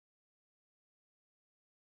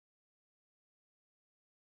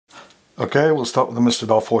Okay, we'll start with the Mustard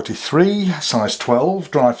R43, size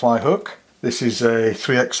 12, dry fly hook. This is a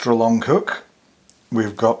 3 extra long hook.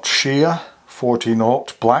 We've got shear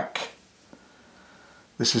 14/0 black.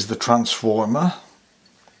 This is the transformer.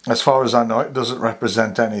 As far as I know, it doesn't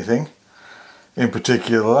represent anything in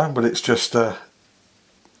particular, but it's just a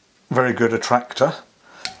very good attractor.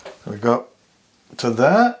 So we got to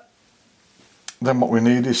there. Then what we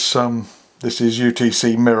need is some, this is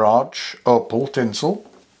UTC Mirage Opal tinsel,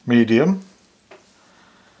 medium,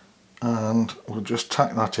 and we'll just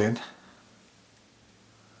tack that in,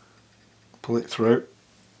 pull it through,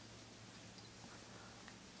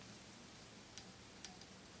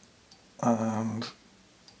 and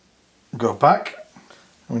go back.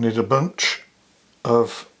 We need a bunch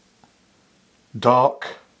of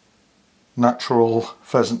dark natural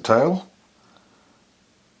pheasant tail,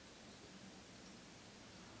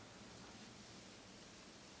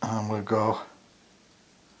 and we'll go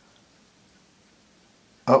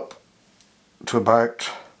up to about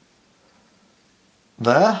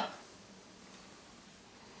there.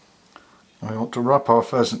 And we want to wrap our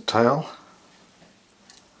pheasant tail.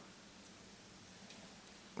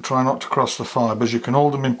 Try not to cross the fibres. You can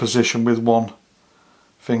hold them in position with one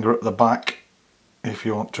finger at the back if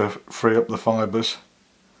you want to free up the fibres.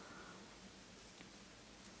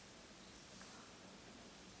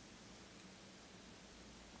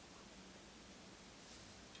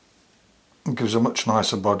 It gives a much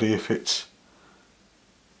nicer body if it's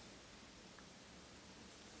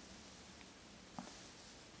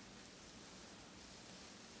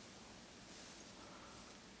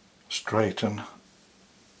straight and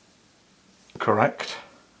correct.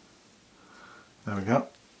 There we go.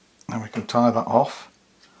 And we can tie that off.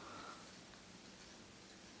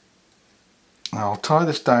 Now I'll tie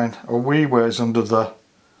this down a wee ways under the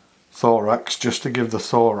thorax just to give the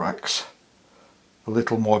thorax a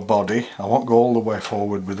little more body. I won't go all the way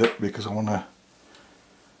forward with it because I want to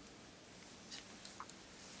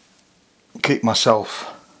keep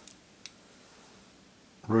myself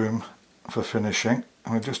room for finishing.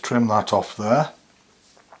 And we just trim that off there.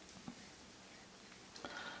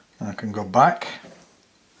 And I can go back.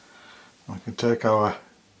 We can take our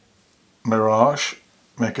Mirage,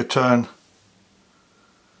 make a turn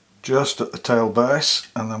just at the tail base,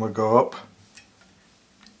 and then we'll go up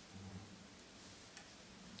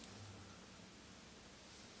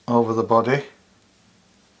over the body,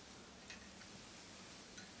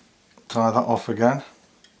 tie that off again,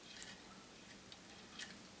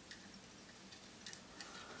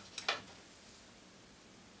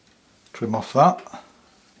 trim off that.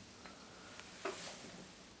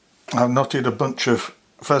 I've knotted a bunch of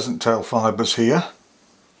pheasant tail fibres here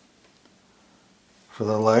for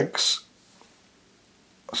the legs,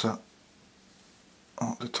 so I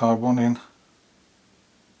want to tie one in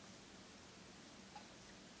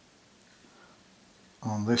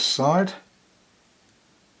on this side.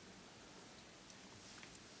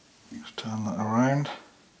 Just turn that around,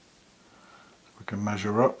 we can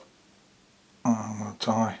measure up, and we'll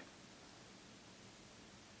tie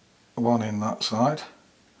one in that side.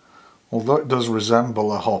 Although it does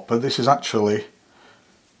resemble a hopper, this is actually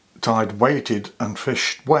tied weighted and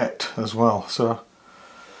fished wet as well. So,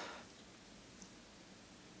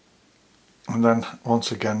 and then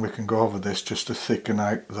once again we can go over this just to thicken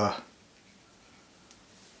out the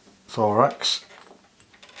thorax.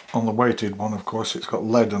 On the weighted one, of course, it's got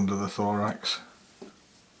lead under the thorax.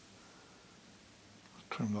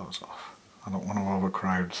 Trim those off. I don't want to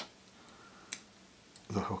overcrowd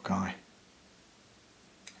the hook eye.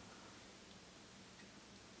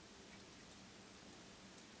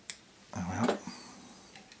 There we are.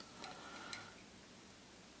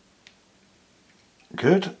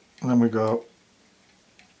 Good. And then we go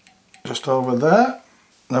just over there.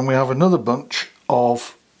 Then we have another bunch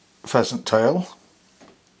of pheasant tail.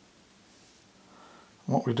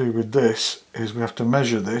 What we do with this is we have to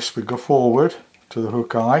measure this. We go forward to the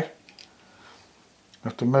hook eye. We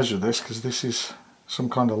have to measure this because this is some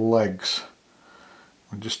kind of legs.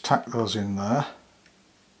 We just tack those in there,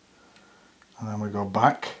 and then we go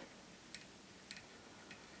back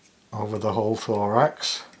over the whole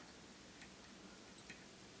thorax,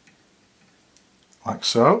 like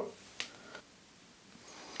so.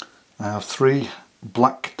 I have 3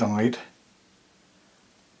 black dyed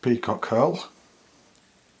peacock herl,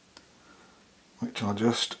 which I'll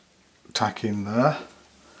just tack in there.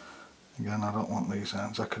 Again, I don't want these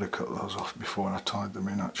ends, I could have cut those off before I tied them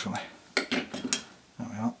in actually. There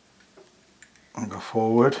we are. And go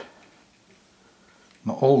forward,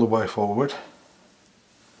 not all the way forward.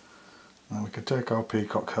 Then we can take our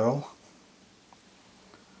peacock herl,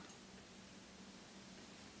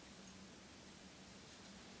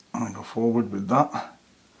 forward with that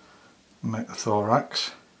and make the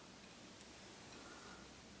thorax.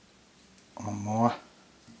 One more.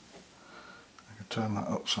 I can turn that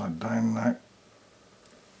upside down now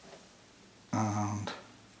and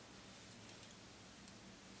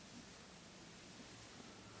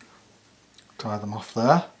tie them off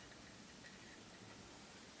there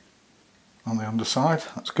on the underside.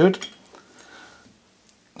 That's good.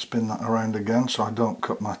 Spin that around again so I don't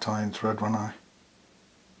cut my tying thread when I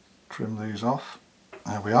trim these off.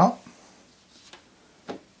 There we are.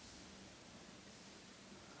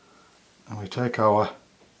 And we take our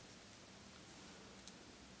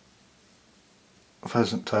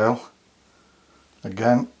pheasant tail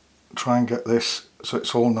again, try and get this so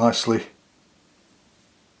it's all nicely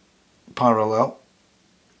parallel,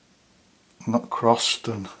 not crossed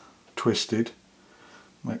and twisted.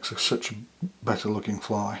 Makes such a better looking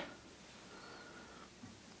fly.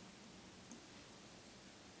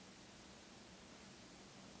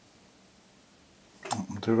 What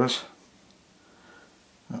we'll do is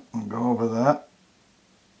we'll go over there.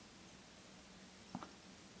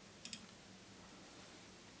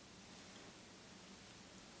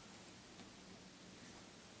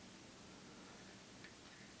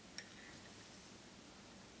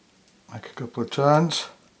 Make a couple of turns.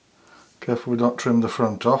 Careful we don't trim the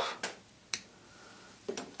front off.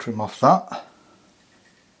 Trim off that.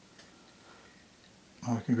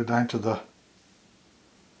 And we can go down to the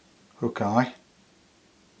hook eye.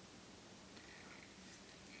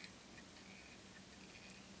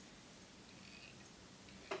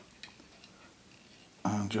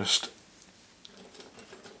 And just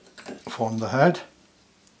form the head.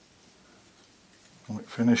 Like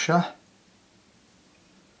finisher.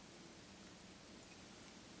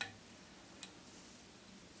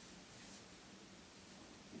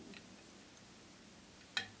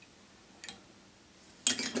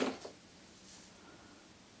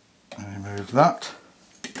 Remove that.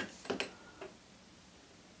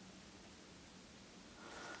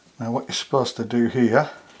 Now what you're supposed to do here,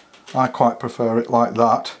 I quite prefer it like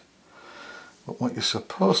that, but what you're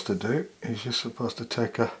supposed to do is you're supposed to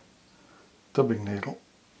take a dubbing needle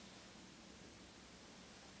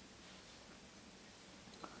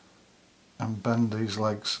and bend these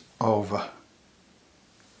legs over.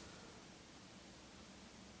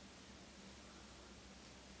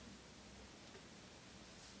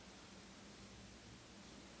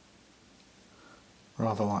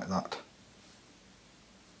 Rather like that.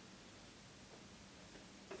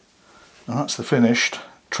 And that's the finished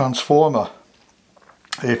transformer.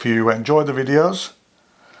 If you enjoy the videos,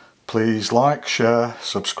 please like, share,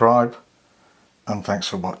 subscribe, and thanks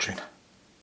for watching.